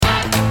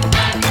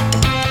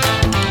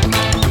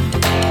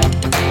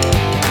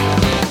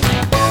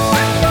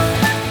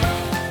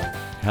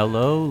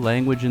Hello,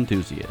 language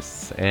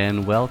enthusiasts,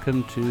 and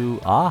welcome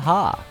to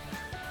AHA,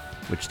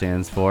 which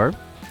stands for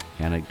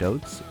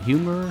Anecdotes,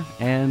 Humor,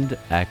 and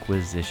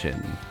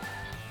Acquisition.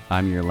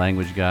 I'm your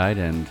language guide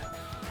and,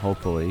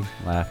 hopefully,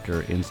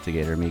 laughter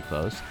instigator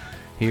Miklos,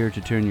 here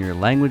to turn your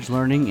language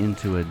learning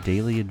into a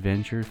daily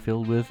adventure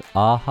filled with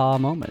AHA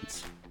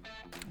moments.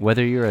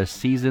 Whether you're a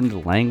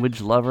seasoned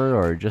language lover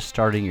or just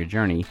starting your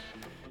journey,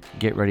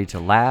 get ready to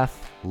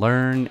laugh,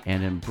 learn,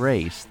 and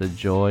embrace the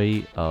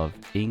joy of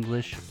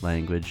English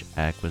language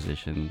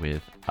acquisition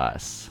with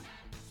us.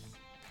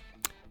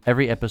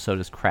 Every episode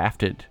is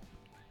crafted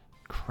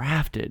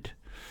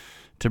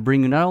to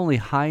bring you not only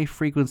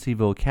high-frequency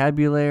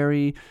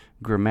vocabulary,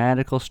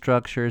 grammatical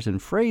structures,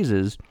 and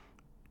phrases,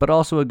 but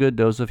also a good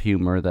dose of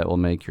humor that will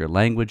make your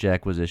language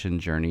acquisition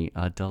journey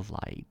a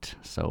delight.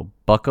 So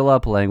buckle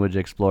up, language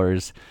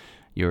explorers.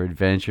 Your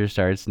adventure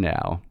starts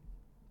now.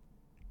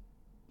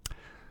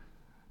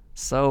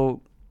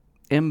 So,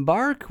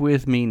 embark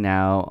with me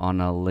now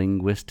on a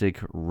linguistic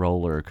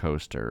roller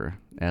coaster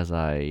as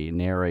I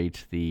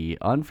narrate the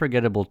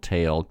unforgettable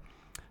tale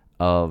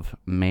of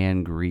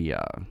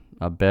mangria,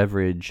 a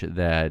beverage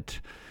that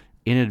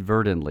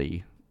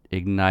inadvertently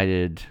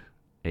ignited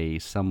a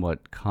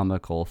somewhat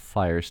comical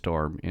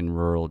firestorm in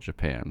rural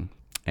Japan.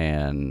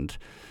 And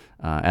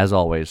as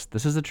always,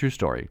 this is a true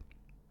story.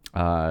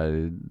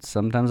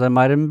 Sometimes I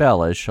might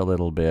embellish a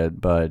little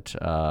bit, but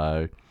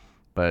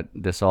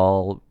this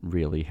all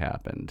really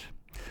happened.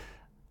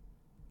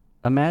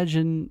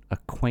 Imagine a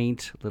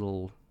quaint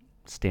little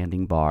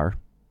standing bar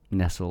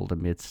nestled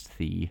amidst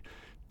the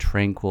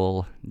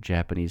tranquil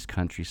Japanese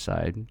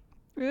countryside.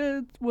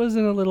 It was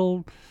in a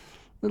little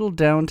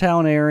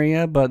downtown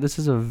area, but this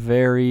is a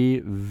very,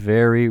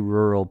 very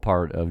rural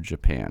part of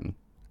Japan.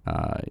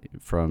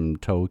 From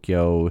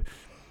Tokyo,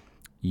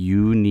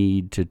 you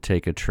need to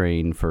take a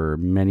train for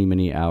many,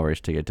 many hours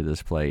to get to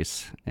this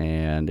place.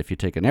 And if you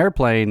take an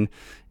airplane,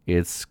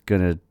 it's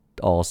going to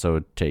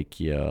also take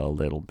you a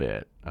little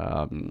bit.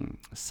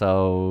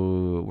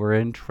 So we're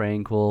in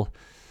tranquil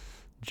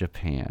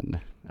Japan.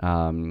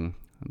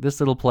 This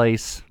little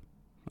place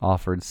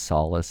offered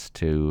solace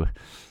to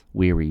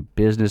weary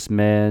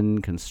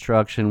businessmen,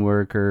 construction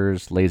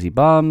workers, lazy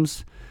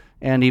bums,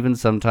 and even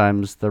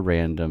sometimes the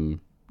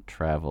random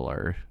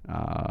traveler.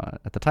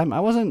 At the time, I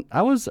was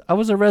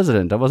a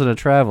resident. I wasn't a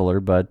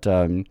traveler, but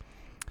in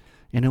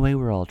a way,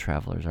 we're all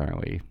travelers, aren't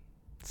we?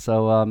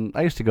 So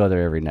I used to go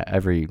there every night,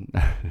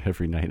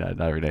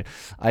 not every day.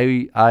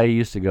 I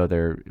used to go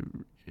there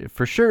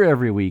for sure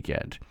every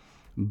weekend.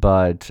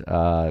 But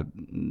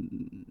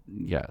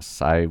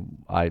yes, I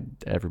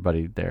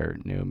everybody there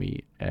knew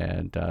me,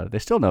 and they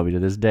still know me to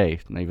this day,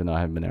 even though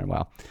I haven't been there in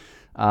a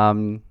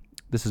while.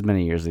 This is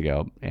many years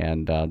ago,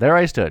 and there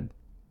I stood,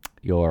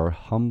 your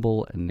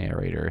humble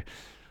narrator,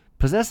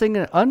 possessing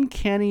an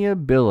uncanny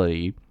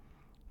ability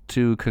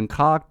to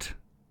concoct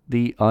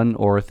the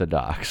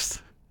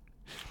unorthodox.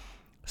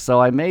 So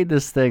I made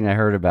this thing I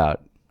heard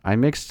about. I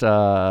mixed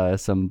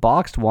some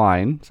boxed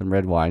wine, some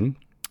red wine,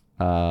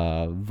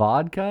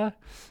 vodka,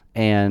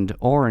 and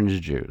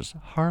orange juice,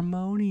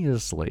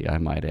 harmoniously, I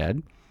might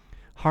add,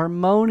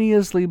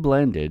 harmoniously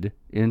blended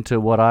into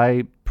what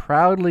I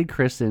proudly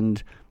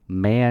christened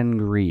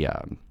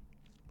mangria.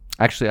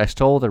 Actually, I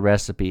stole the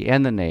recipe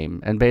and the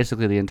name, and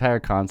basically the entire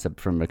concept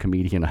from a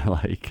comedian I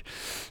like.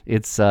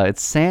 It's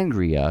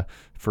sangria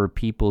for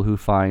people who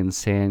find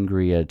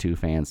sangria too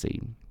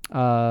fancy.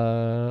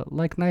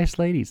 Like nice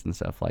ladies and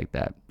stuff like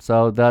that.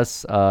 So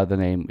thus, the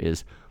name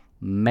is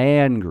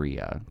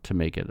mangria to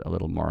make it a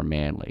little more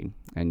manly.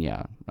 And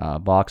yeah,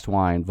 boxed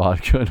wine,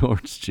 vodka, and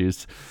orange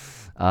juice.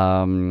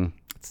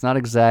 It's not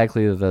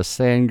exactly the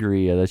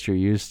sangria that you're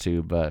used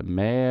to, but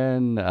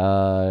man,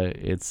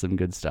 it's some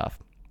good stuff.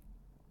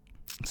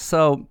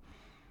 So,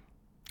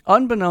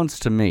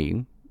 unbeknownst to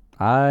me,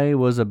 I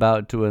was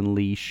about to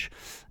unleash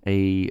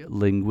a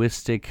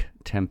linguistic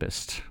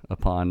tempest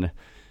upon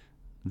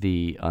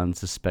the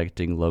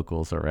unsuspecting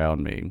locals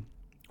around me.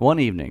 One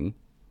evening,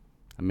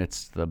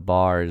 amidst the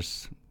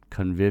bar's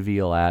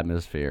convivial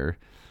atmosphere,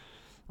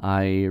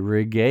 I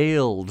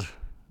regaled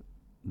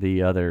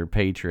the other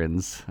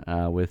patrons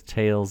with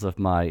tales of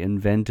my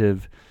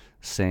inventive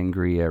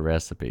sangria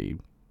recipe.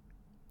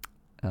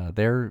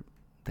 Their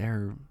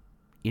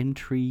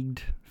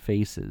intrigued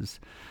faces,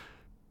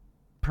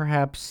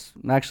 perhaps,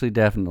 actually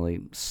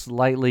definitely,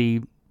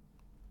 slightly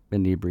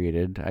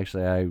inebriated.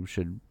 Actually, I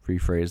should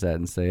rephrase that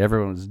and say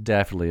everyone was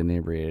definitely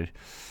inebriated.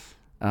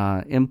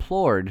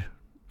 Implored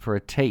for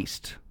a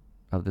taste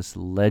of this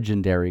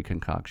legendary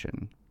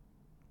concoction.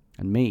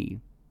 And me,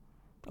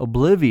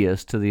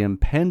 oblivious to the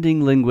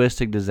impending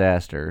linguistic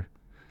disaster,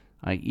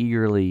 I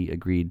eagerly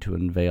agreed to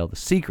unveil the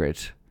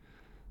secret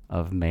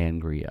of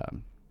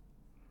mangria.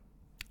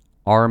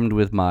 Armed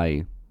with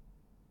my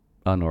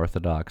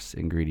unorthodox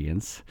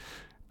ingredients,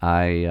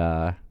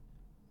 I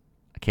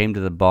came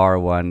to the bar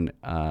one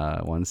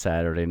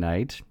Saturday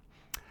night,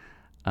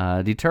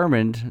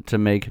 determined to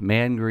make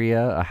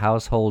mangria a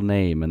household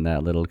name in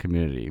that little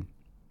community.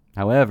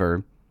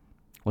 However,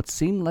 what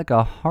seemed like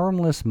a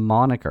harmless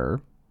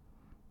moniker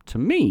to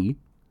me,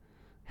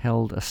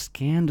 held a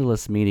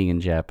scandalous meaning in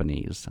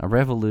Japanese, a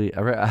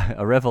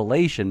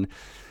revelation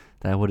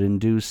that would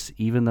induce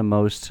even the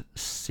most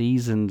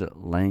seasoned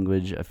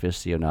language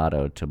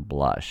aficionado to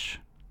blush.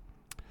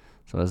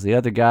 So as the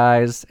other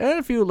guys and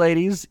a few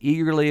ladies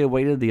eagerly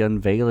awaited the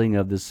unveiling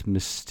of this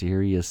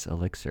mysterious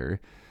elixir,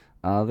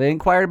 they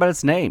inquired about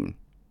its name.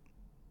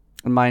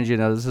 And mind you,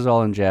 this is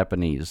all in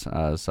Japanese,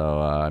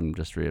 so I'm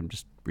just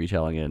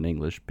retelling it in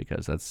English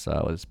because that's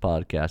what this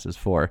podcast is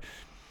for.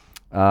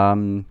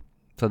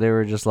 So they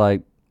were just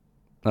like,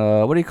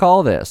 "What do you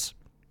call this?"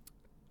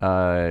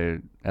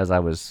 As I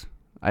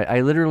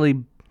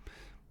literally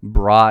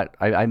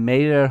I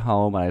made it at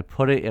home and I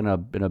put it in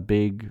a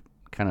big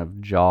kind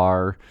of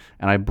jar,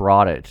 and I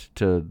brought it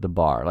to the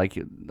bar. Like,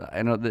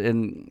 I know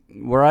in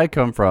where I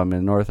come from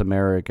in North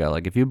America,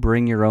 like if you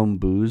bring your own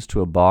booze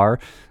to a bar,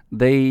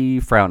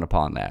 they frown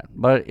upon that.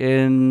 But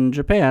in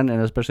Japan,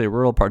 and especially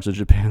rural parts of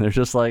Japan, they're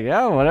just like,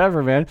 yeah,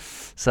 whatever, man.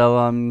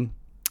 So, in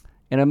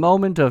a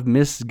moment of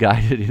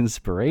misguided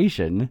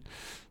inspiration,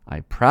 I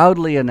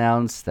proudly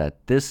announced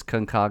that this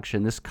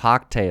concoction, this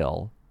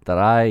cocktail that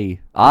I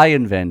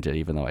invented,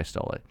 even though I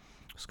stole it,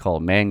 was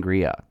called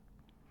Mangria.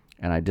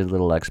 And I did a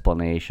little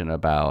explanation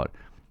about,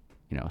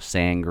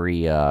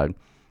 sangria.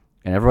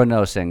 And everyone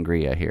knows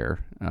sangria here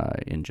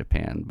in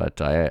Japan.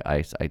 But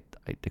I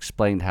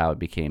explained how it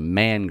became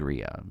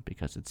mangria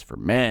because it's for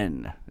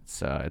men.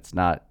 It's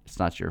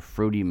not your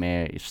fruity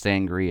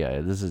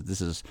sangria.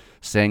 This is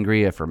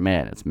sangria for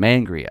men. It's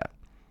mangria.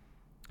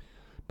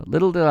 But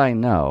little did I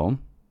know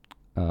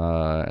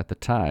at the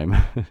time,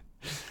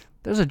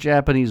 there's a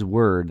Japanese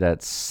word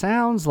that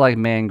sounds like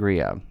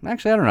mangria.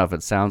 Actually, I don't know if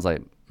it sounds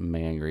like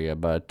mangria,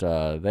 but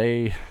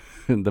the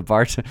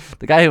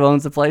guy who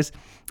owns the place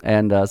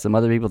and some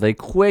other people, they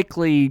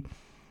quickly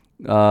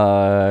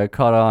caught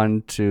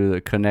on to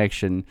the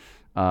connection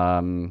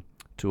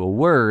to a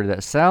word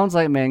that sounds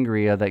like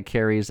mangria that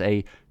carries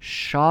a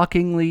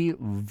shockingly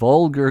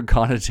vulgar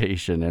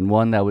connotation, and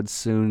one that would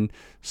soon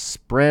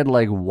spread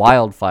like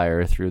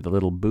wildfire through the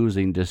little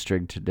boozing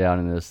district down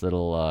in this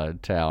little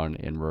town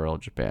in rural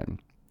Japan.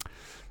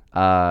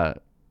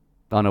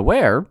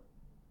 Unaware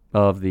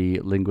of the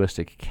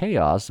linguistic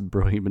chaos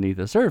brewing beneath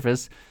the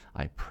surface,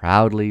 I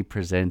proudly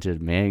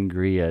presented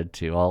mangria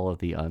to all of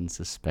the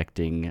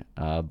unsuspecting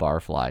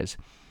barflies.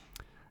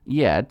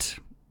 Yet,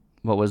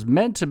 what was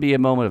meant to be a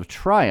moment of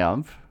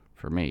triumph,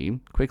 for me,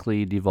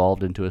 quickly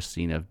devolved into a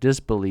scene of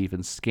disbelief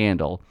and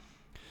scandal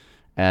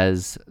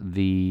as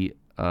the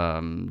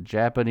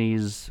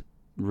Japanese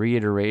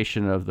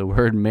reiteration of the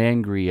word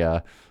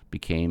mangria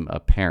became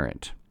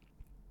apparent.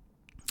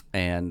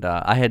 And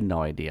I had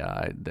no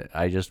idea.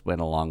 I just went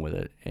along with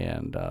it.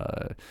 And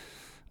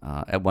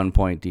at one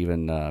point,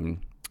 even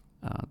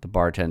the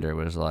bartender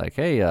was like,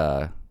 "Hey,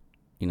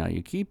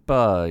 you keep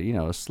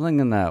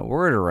slinging that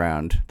word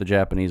around, the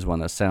Japanese one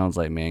that sounds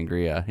like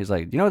mangria." He's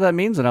like, "You know what that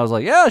means?" And I was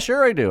like, "Yeah,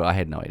 sure I do." I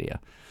had no idea.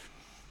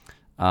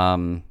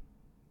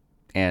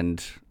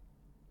 And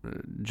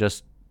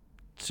just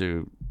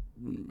to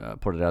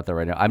put it out there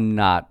right now, I'm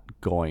not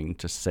going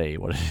to say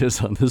what it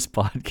is on this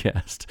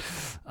podcast.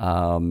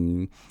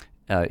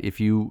 If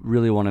you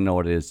really want to know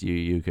what it is,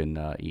 you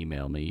can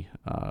email me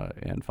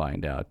and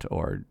find out.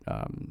 Or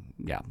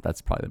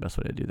that's probably the best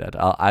way to do that.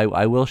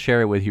 I will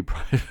share it with you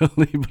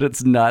privately, but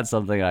it's not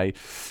something I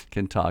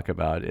can talk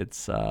about. It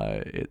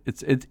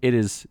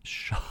is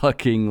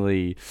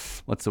shockingly,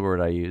 what's the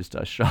word I used?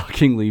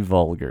 Shockingly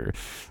vulgar.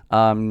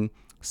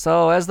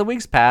 So as the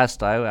weeks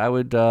passed, I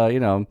would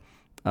bring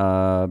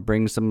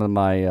some of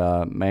my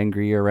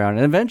mangria around,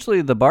 and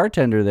eventually the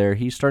bartender there,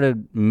 he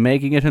started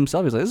making it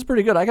himself. He's like, "This is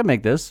pretty good. I can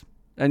make this."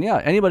 And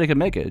yeah, anybody can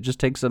make it. Just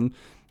take some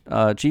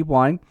cheap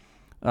wine,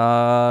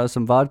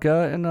 some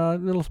vodka, and a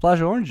little splash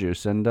of orange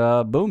juice, and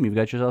boom, you've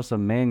got yourself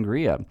some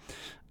mangria.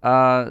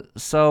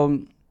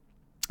 So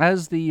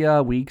as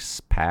the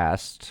weeks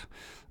passed,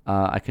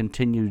 I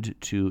continued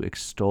to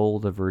extol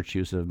the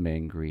virtues of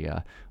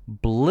mangria,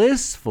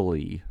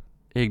 blissfully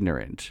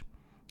ignorant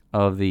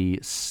of the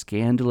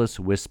scandalous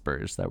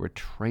whispers that were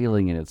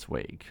trailing in its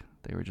wake.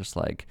 They were just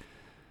like,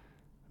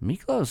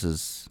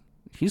 Miklos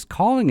he's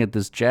calling it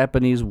this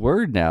Japanese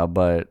word now,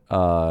 but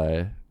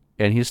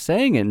and he's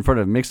saying it in front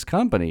of mixed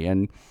company,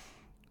 and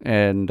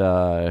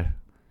I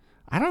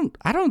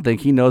don't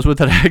think he knows what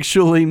that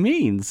actually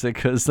means,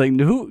 because like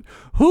who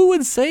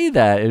would say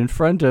that in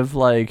front of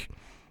like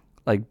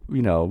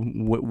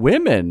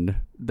women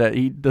that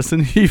he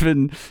doesn't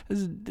even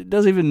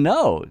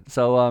know.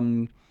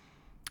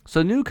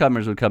 So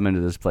newcomers would come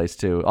into this place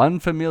too,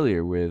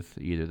 unfamiliar with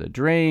either the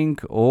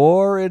drink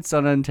or its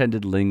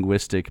unintended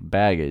linguistic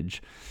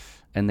baggage,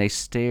 and they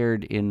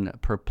stared in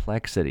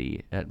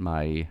perplexity at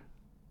my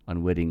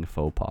unwitting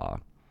faux pas.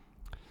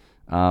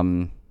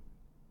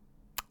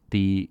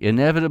 The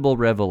inevitable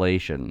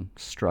revelation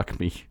struck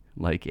me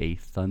like a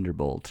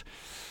thunderbolt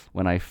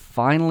when I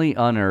finally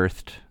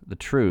unearthed the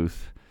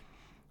truth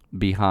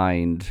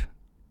behind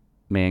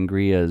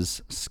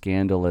mangria's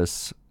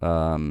scandalous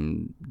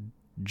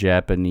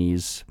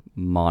Japanese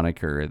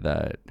moniker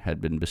that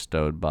had been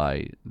bestowed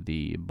by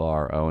the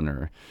bar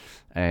owner.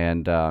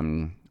 And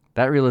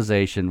that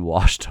realization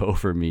washed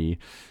over me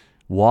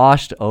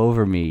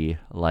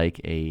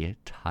like a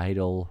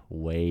tidal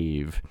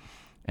wave.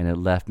 And it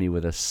left me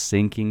with a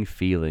sinking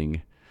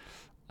feeling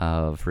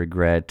of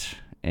regret.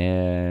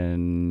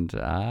 And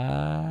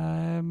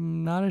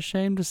I'm not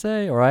ashamed to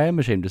say, or I am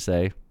ashamed to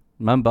say,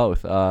 I'm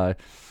both,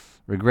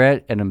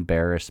 regret and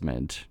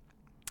embarrassment.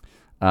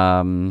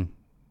 From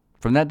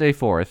that day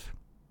forth,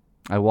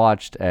 I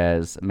watched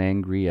as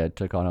Mangria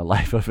took on a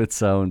life of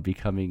its own,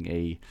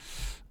 becoming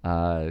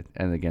and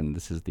again,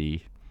 this is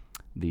the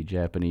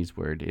Japanese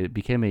word. It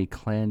became a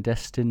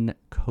clandestine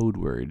code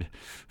word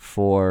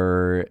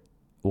for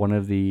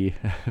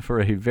for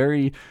a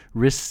very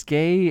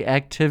risque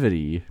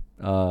activity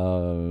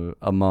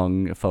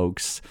among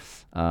folks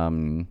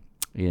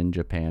in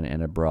Japan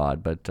and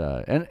abroad. But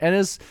and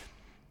as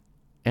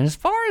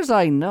far as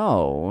I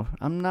know,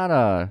 I don't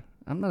know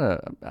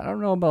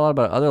a lot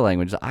about other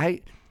languages.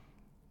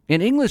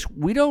 In English,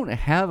 we don't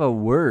have a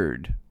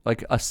word,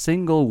 like a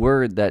single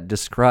word that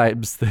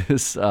describes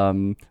this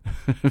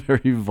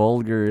very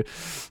vulgar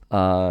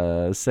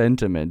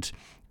sentiment.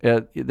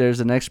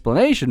 There's an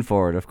explanation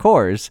for it, of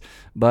course,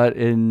 but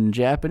in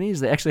Japanese,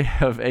 they actually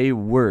have a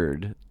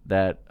word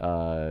that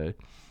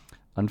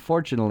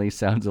unfortunately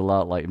sounds a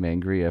lot like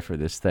Mangria for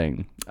this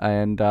thing.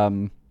 And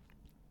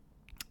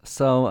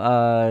so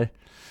I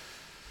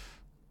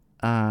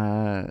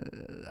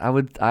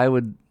would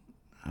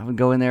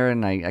go in there,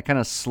 and I kind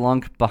of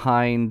slunk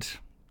behind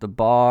the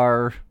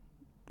bar,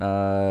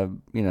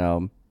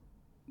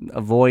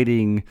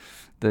 avoiding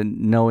the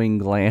knowing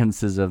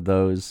glances of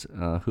those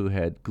who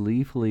had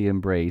gleefully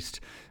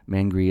embraced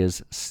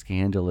Mangria's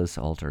scandalous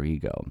alter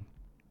ego.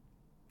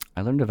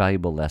 I learned a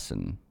valuable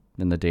lesson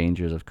in the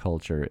dangers of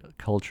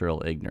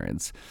cultural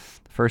ignorance.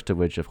 The first of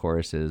which, of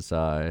course, is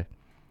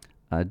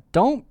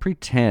don't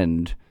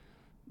pretend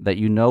that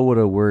you know what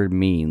a word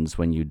means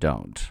when you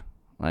don't.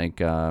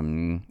 Like,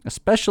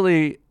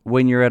 especially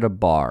when you're at a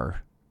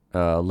bar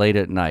late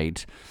at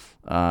night,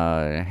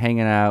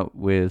 hanging out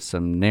with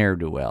some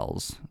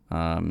ne'er-do-wells.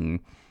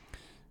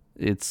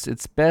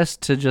 It's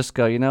best to just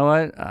go, you know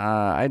what?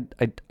 I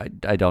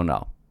don't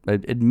know.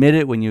 Admit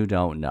it when you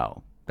don't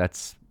know.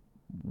 That's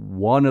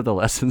one of the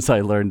lessons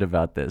I learned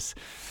about this.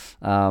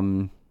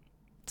 So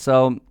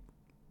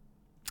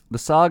the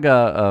saga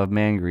of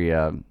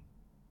Mangria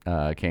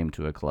came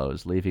to a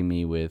close, leaving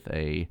me with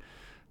a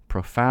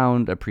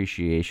profound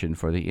appreciation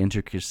for the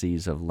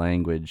intricacies of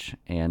language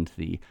and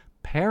the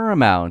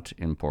paramount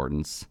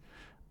importance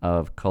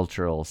of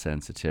cultural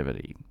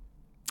sensitivity.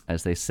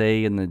 As they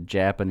say in the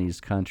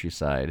Japanese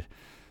countryside,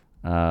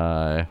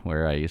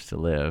 where I used to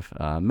live,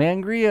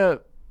 Mangria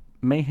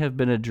may have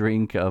been a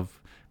drink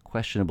of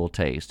questionable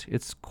taste.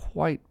 It's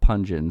quite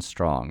pungent and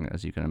strong,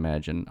 as you can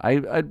imagine.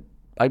 I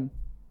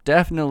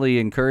definitely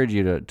encourage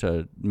you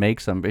to make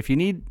some. If you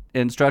need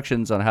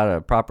instructions on how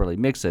to properly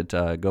mix it,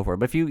 go for it.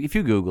 But if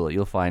you Google it,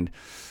 you'll find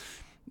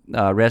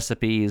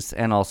recipes,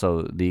 and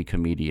also the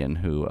comedian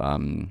who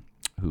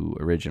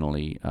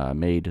originally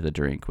made the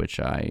drink, which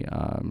I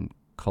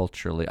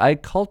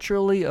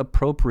culturally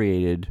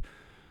appropriated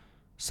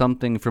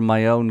something from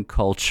my own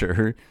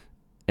culture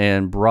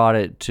and brought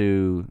it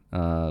to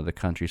the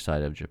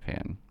countryside of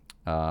Japan.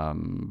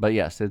 But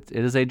yes, it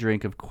is a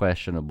drink of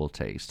questionable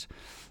taste.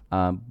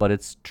 But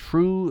its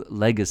true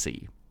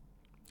legacy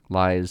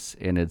lies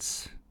in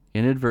its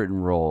inadvertent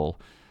role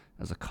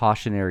as a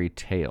cautionary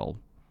tale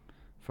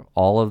for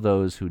all of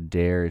those who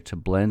dare to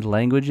blend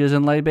languages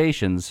and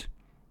libations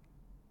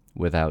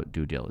without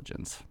due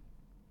diligence.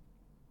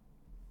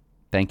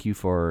 Thank you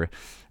for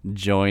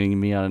joining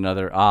me on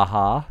another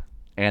AHA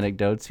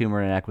Anecdotes,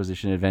 Humor, and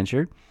Acquisition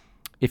adventure.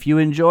 If you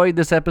enjoyed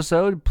this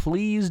episode,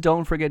 please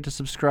don't forget to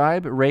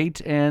subscribe,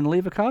 rate, and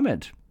leave a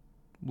comment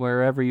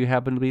wherever you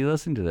happen to be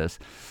listening to this.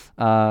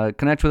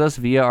 Connect with us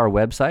via our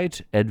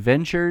website,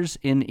 Adventures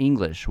in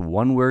English,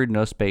 one word,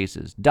 no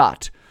spaces,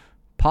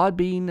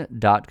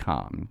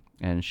 .podbean.com,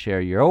 and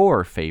share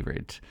your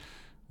favorite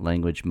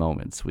language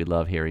moments. We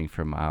love hearing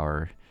from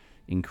our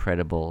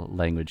incredible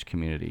language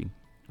community.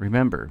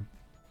 Remember,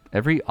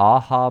 every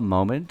aha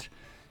moment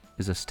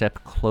is a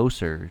step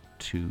closer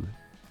to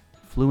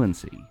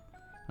fluency.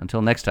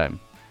 Until next time,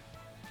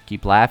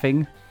 keep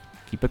laughing,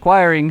 keep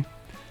acquiring,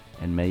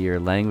 and may your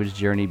language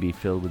journey be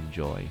filled with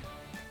joy.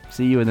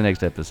 See you in the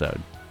next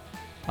episode.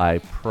 I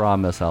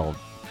promise I'll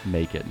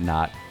make it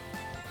not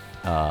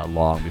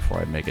long before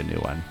I make a new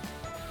one.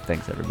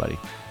 Thanks, everybody.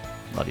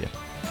 Love you.